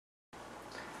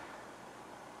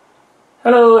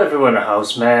Hello everyone,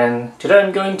 Houseman. Today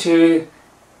I'm going to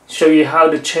show you how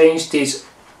to change this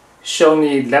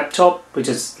Sony laptop, which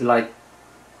is like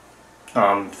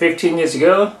 15 years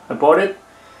ago I bought it.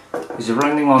 It's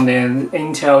running on the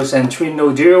Intel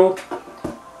Centrino Duo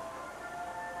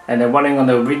and then running on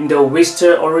the Windows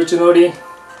Vista originally.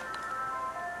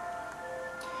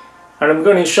 And I'm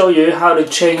going to show you how to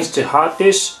change the hard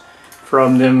disk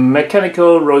from the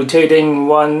mechanical rotating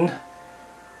one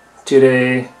to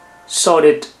the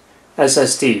solid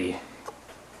SSD.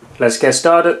 Let's get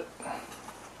started.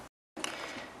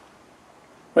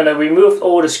 When I remove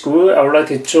all the screws, I would like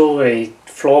to draw a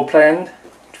floor plan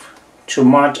to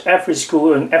mark every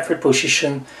screw in every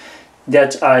position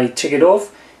that I take it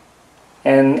off.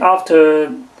 And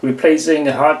after replacing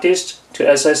the hard disk to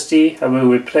SSD, I will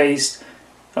replace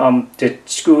the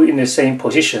screw in the same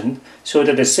position so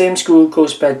that the same screw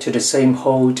goes back to the same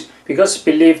hole, because I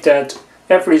believe that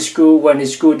every screw, when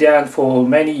it's screwed down for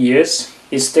many years,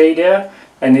 it stays there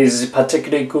and is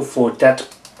particularly good for that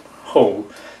hole.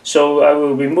 So I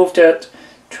will remove that,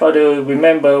 try to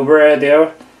remember where they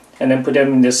are, and then put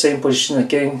them in the same position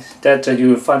again, that you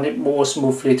will find it more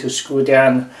smoothly to screw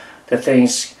down the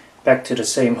things back to the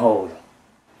same hole.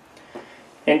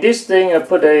 In this thing, I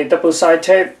put a double side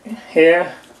tape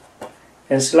here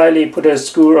and slightly put a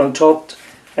screw on top.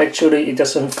 Actually, it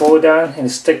doesn't fall down and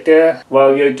stick there.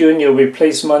 While you're doing your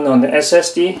replacement on the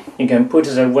SSD, you can put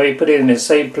it away, put it in the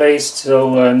same place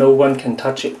so no one can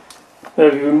touch it.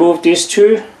 We'll remove these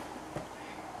two.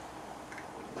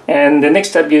 And the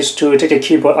next step is to take the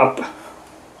keyboard up.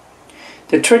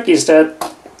 The trick is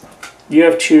that you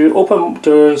have to open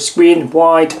the screen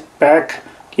wide back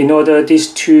in order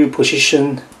these two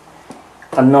positions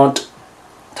are not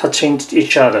touching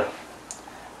each other.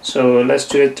 So let's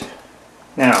do it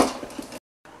now.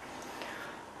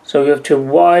 So you have to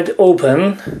wide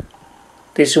open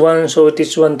this one so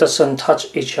this one doesn't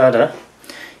touch each other,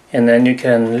 and then you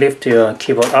can lift your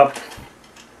keyboard up.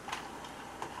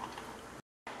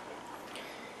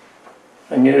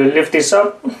 When you lift this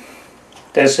up,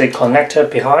 there's a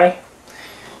connector behind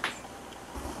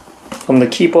from the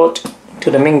keyboard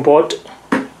to the main board,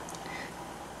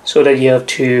 so that you have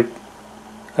to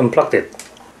unplug it.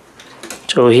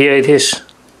 So here it is.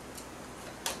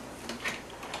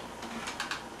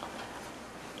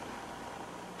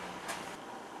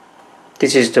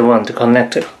 This is the one, the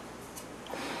connector.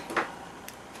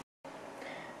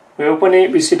 We open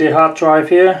it, we see the hard drive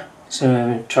here. It's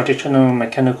a traditional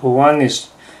mechanical one, it's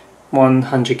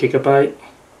 100 GB.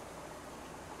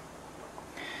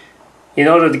 In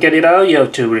order to get it out, you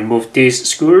have to remove this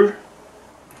screw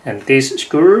and this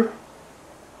screw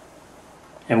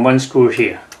and one screw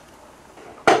here.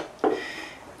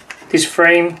 This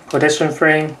frame, protection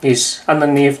frame, is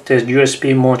underneath the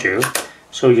USB module.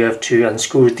 So you have to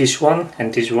unscrew this one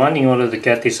and this one in order to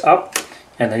get this up,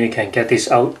 and then you can get this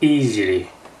out easily.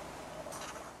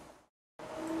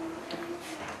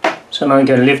 So now you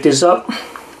can lift this up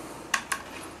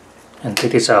and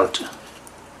take this out.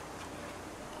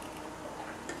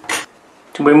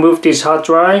 To remove this hard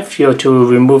drive, you have to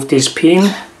remove this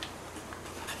pin.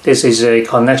 This is a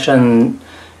connection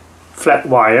flat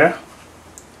wire,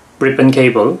 ribbon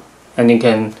cable, and you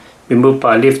can remove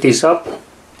by lift this up,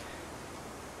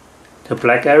 the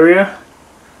black area,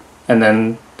 and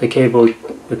then the cable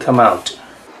will come out.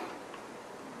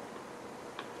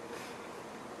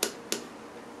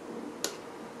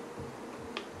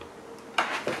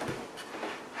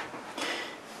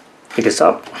 Pick this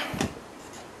up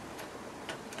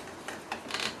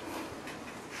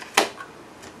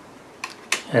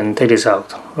and take this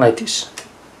out like this.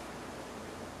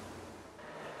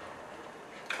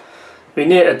 We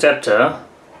need an adapter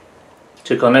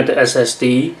to connect the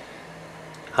SSD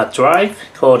hard drive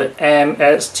called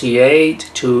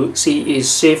MST8 to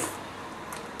CE6.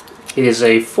 It is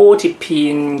a 40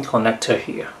 pin connector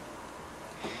here,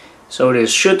 so it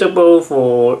is suitable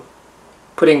for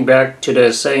putting back to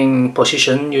the same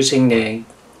position using the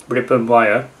ribbon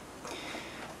wire.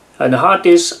 And the hard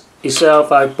disk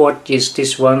itself, I bought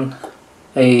this one,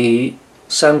 a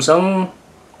Samsung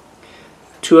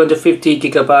 250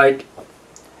 GB.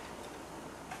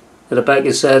 The back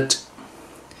is at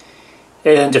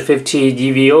 850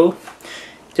 DVO.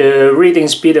 The reading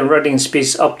speed and writing speed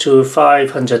is up to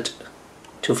 500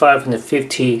 to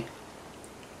 550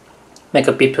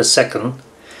 megabit per second.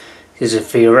 This is a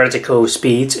theoretical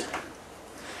speed,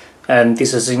 and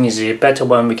this is a better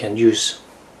one we can use.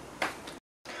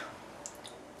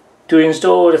 To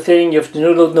install the thing, you have to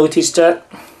notice that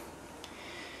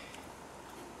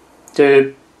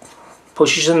the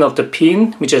position of the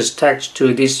pin which is attached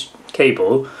to this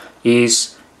cable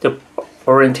is the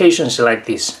orientation is like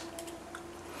this.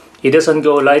 It doesn't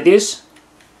go like this,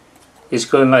 it's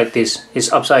going like this,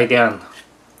 it's upside down.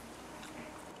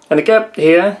 And the gap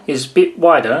here is a bit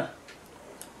wider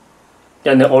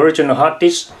than the original hard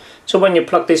disk. So when you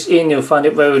plug this in, you'll find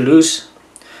it very loose.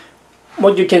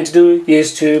 What you can do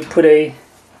is to put a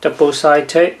double side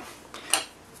tape.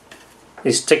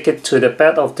 You stick it to the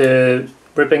back of the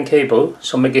ribbon cable,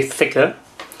 so make it thicker.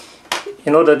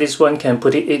 In order this one can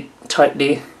put it in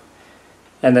tightly,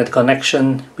 and the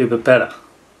connection will be better.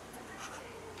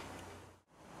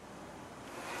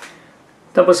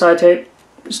 Double side tape,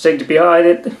 stick behind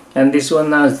it, and this one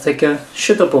now is thicker,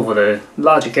 suitable for the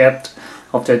larger gap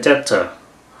of the adapter.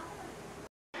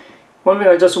 One thing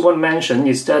I just want to mention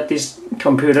is that this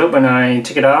computer, when I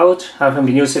take it out, I haven't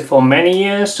been using it for many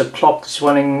years. The clock is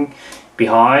running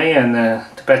behind and the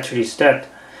battery is dead.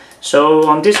 So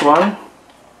on this one,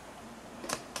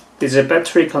 this is a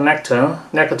battery connector,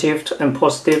 negative and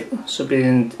positive should be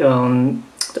in the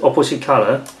opposite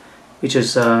color, which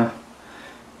is I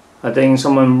think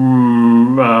someone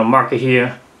marked it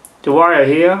here. The wire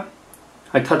here,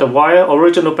 I cut the wire.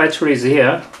 Original battery is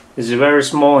here. It's a very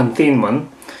small and thin one.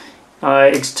 I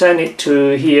extend it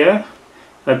to here.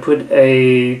 I put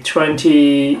a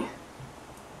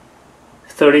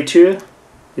 2032.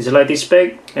 It's like this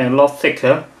big and a lot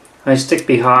thicker. I stick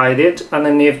behind it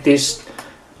underneath this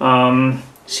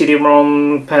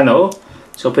CD-ROM panel.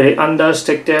 So put it under,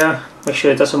 stick there, make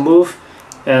sure it doesn't move,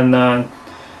 and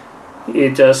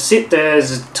it sit there,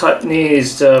 is tightly,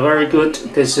 is very good.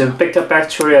 There's a bigger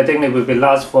battery. I think it will be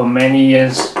last for many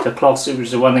years. The clock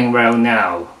is running well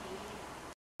now.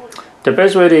 The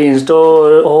best way to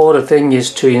install all the thing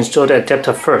is to install the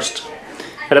adapter first.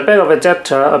 At the back of the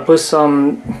adapter, I put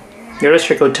some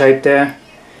electrical tape there.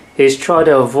 Is try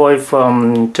to avoid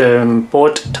from the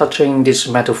board touching this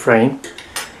metal frame,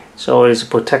 so it's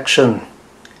protection.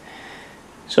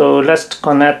 So let's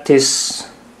connect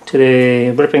this to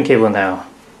the ribbon cable now.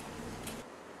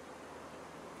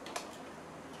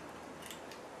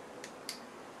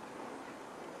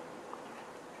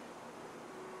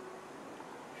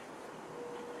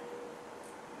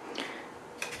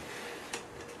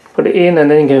 Put it in and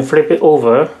then you can flip it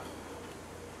over.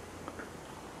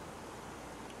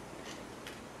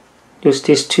 Use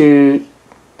these two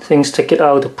things, take it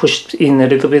out, push it in a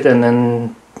little bit and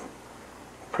then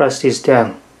press this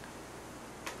down.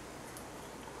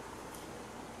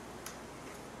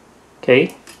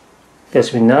 Okay,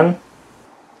 that's been done.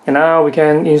 And now we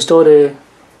can install the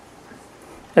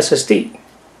SSD.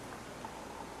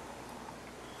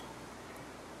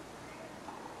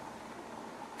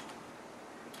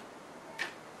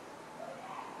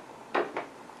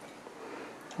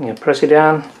 You press it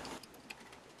down.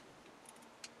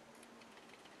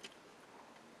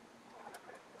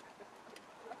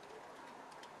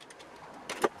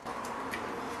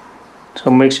 So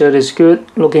make sure it's good,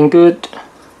 looking good.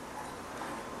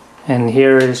 And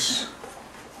here is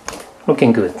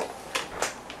looking good.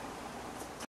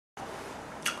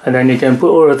 And then you can put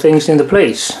all the things into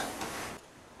place.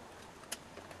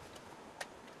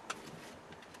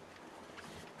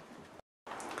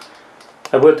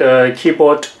 I put the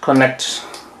keyboard connector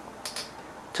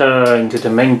into the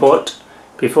main board.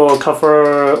 Before I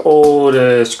cover all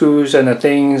the screws and the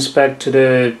things back to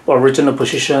the original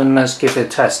position, let's give it a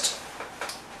test.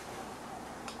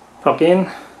 Plug in.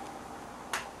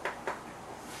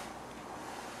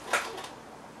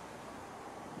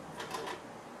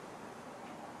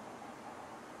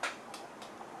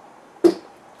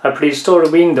 I pre-installed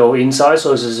the window inside,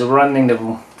 so this is running the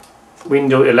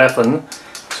Windows 11.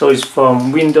 So it's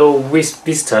from Windows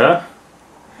Vista.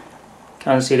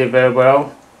 Can't see it very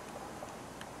well.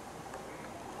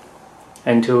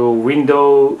 And to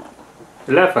Windows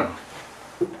 11.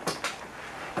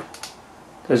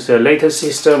 That's the latest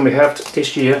system we have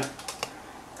this year.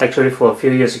 Actually for a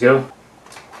few years ago.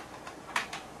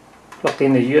 Plugged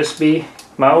in the USB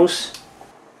mouse.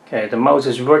 Okay, the mouse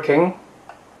is working.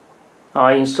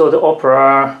 I installed the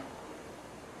Opera,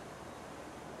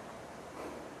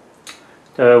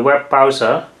 the web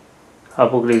browser.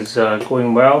 Hopefully it's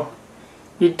going well.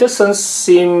 It doesn't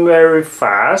seem very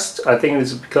fast. I think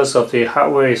it's because of the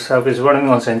hardware itself is running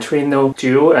on Centrino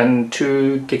Duo and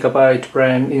 2 GB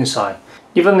RAM inside.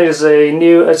 Even there's a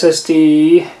new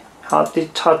SSD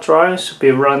hard drive, should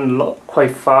be run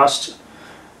quite fast.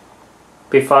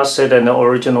 Be faster than the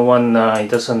original one. It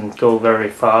doesn't go very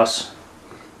fast.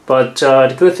 But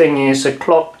the good thing is the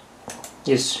clock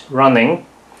is running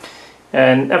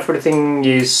and everything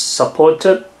is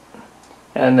supported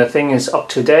and the thing is up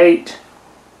to date.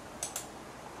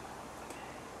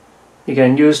 You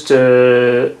can use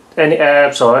the any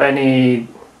apps or any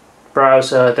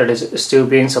browser that is still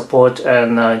being supported,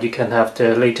 and you can have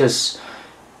the latest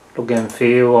look and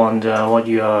feel on what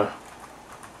you are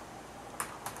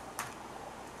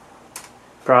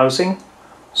browsing.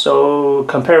 So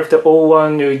compared with the old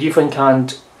one, you even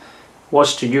can't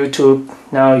watch the YouTube.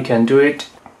 Now you can do it.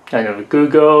 And with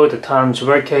Google, the time's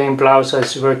working, browser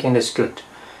is working, that's good.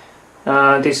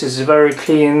 This is a very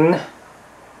clean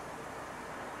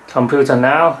computer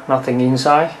now, nothing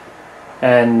inside,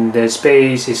 and the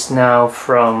space is now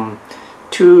from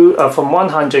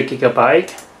 100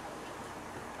 GB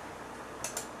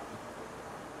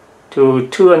to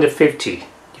 250,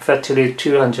 effectively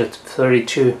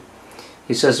 232.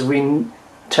 It says Win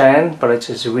 10, but it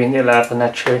says Win 11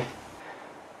 actually.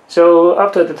 So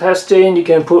after the testing, you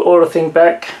can put all the things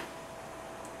back,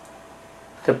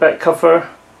 the back cover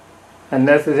and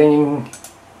everything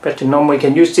back to normal. You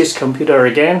can use this computer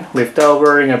again without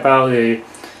worrying about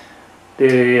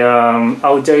the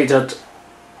outdated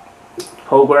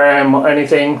program or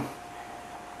anything.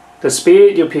 The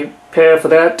speed, you prepare for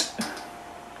that.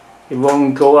 It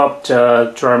won't go up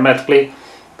dramatically,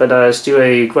 but still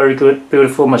a very good,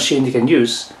 beautiful machine you can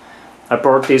use. I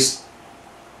bought this,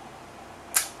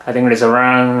 I think it is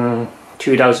around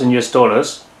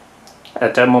 $2,000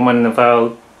 at that moment,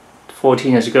 about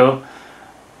 14 years ago.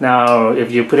 Now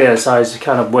if you put it aside, it's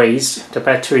kind of waste. The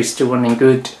battery is still running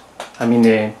good. I mean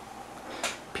the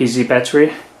PC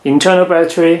battery. Internal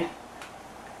battery,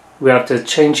 we have to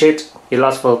change it. It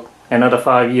lasts for another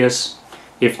 5 years.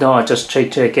 If not, I just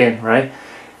change it again, right?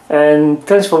 And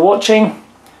thanks for watching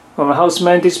on my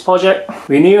Houseman this project.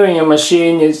 Renewing a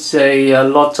machine is a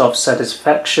lot of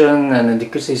satisfaction, and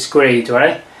it's great,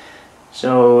 right?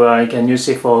 So you can use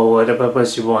it for whatever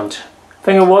purpose you want.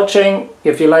 Thank you for watching.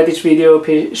 If you like this video,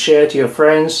 please share to your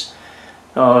friends.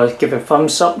 Give a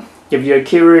thumbs up. If you're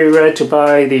curious to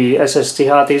buy the SSD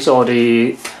hard disk or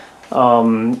the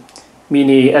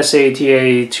mini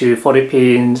SATA to 40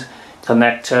 pin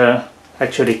connector,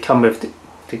 actually come with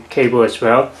the cable as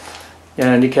well.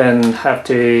 And you can have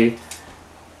to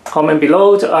comment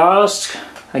below to ask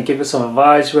and give us some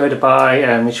advice where to buy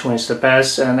and which one is the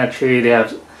best. And actually they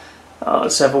have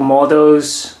several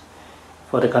models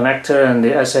for the connector and the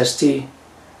SSD.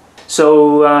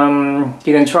 So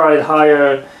you can try a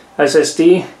higher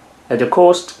SSD at the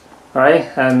cost, right?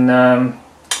 And I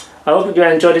hope you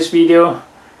enjoyed this video.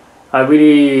 I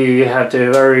really had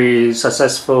a very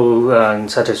successful and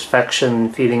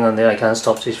satisfaction feeling on it. I can't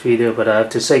stop this video, but I have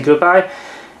to say goodbye.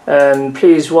 And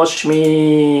please watch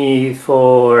me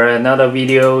for another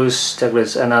videos. There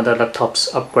is another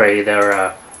laptops upgrade. There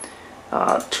are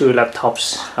 2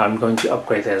 laptops I'm going to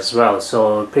upgrade as well.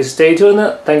 So please stay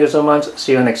tuned. Thank you so much.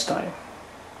 See you next time.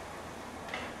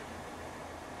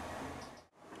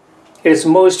 It is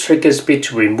most trickiest bit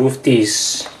to remove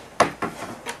these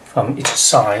from each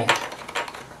side.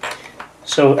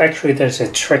 So actually there's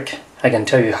a trick. I can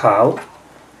tell you how.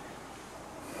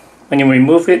 When you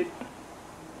remove it,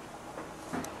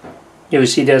 you will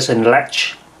see there's a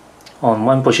latch on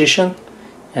one position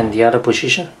and the other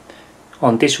position.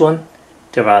 On this one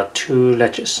there are 2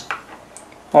 latches.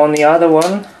 On the other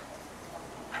one,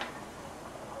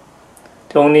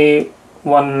 only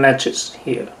 1 latches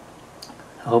here.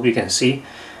 I hope you can see.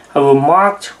 I will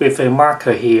mark with a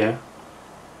marker here.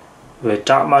 With a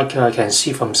dark marker I can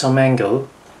see from some angle,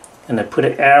 and I put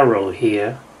an arrow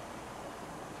here.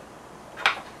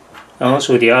 And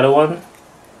also the other one,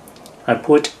 I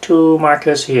put 2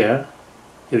 markers here,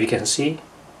 if you can see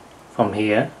from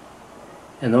here,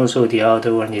 and also the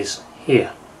other one is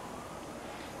here.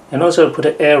 And also put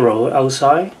an arrow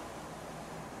outside.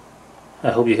 I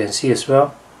hope you can see as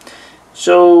well.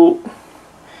 So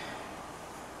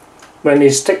when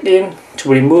it's stuck in, to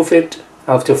remove it,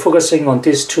 after focusing on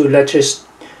these 2 latches,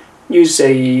 use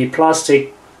a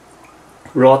plastic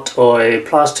rod or a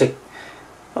plastic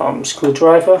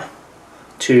screwdriver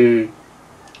to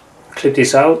clip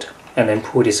this out and then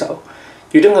pull this out.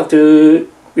 You don't have to,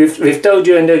 without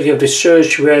doing that, you have to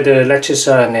search where the latches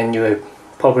are, and then you will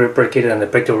probably break it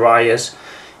and break the wires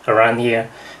around here.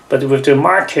 But with the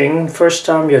marking, first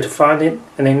time you have to find it,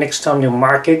 and then next time you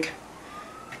mark it,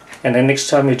 and then next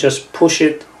time you just push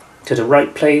it to the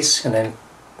right place, and then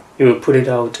you will put it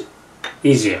out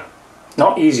easier.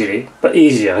 Not easily, but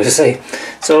easier, I say.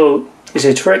 So it's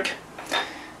a trick.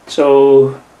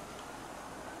 So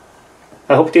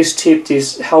I hope this tip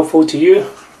is helpful to you.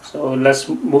 So let's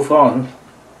move on.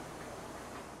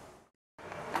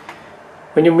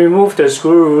 When you remove the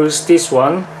screws, this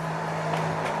one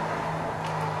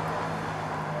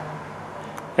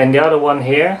and the other one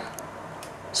here,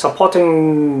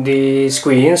 supporting the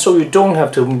screen, so you don't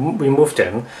have to remove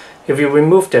them. If you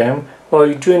remove them while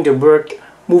you're doing the work,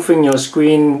 moving your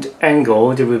screen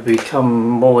angle, they will become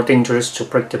more dangerous to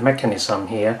break the mechanism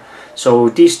here. So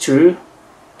these two,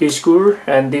 this screw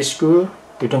and this screw,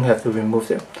 you don't have to remove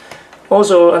them.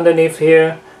 Also underneath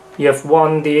here, you have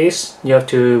this, you have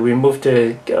to remove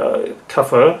the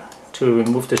cover to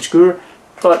remove the screw,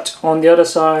 but on the other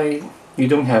side you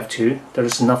don't have to, there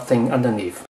is nothing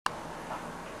underneath.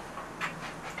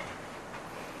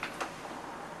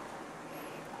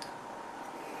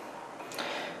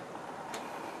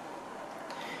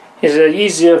 It's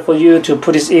easier for you to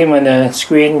put this in when the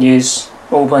screen is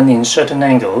open in certain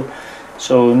angle,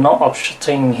 so not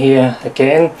obstructing here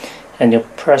again, and you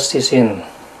press this in.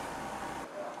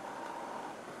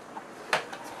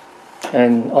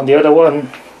 And on the other one,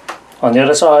 on the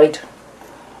other side,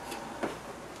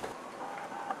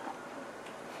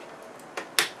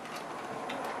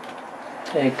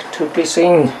 take two pieces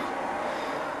in.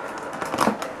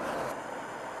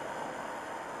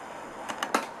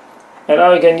 And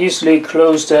now you can easily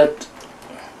close that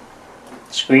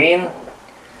screen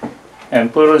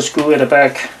and put a screw at the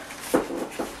back.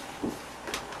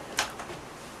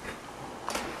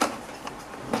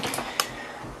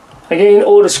 Again,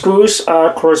 all the screws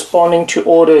are corresponding to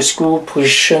all the screw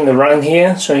position around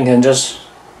here, so you can just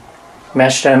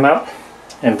match them up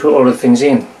and put all the things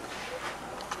in.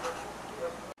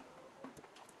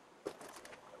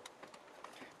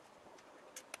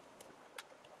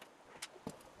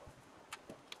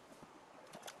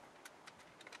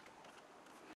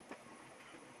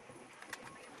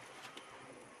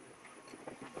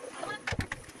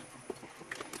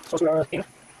 So we are in.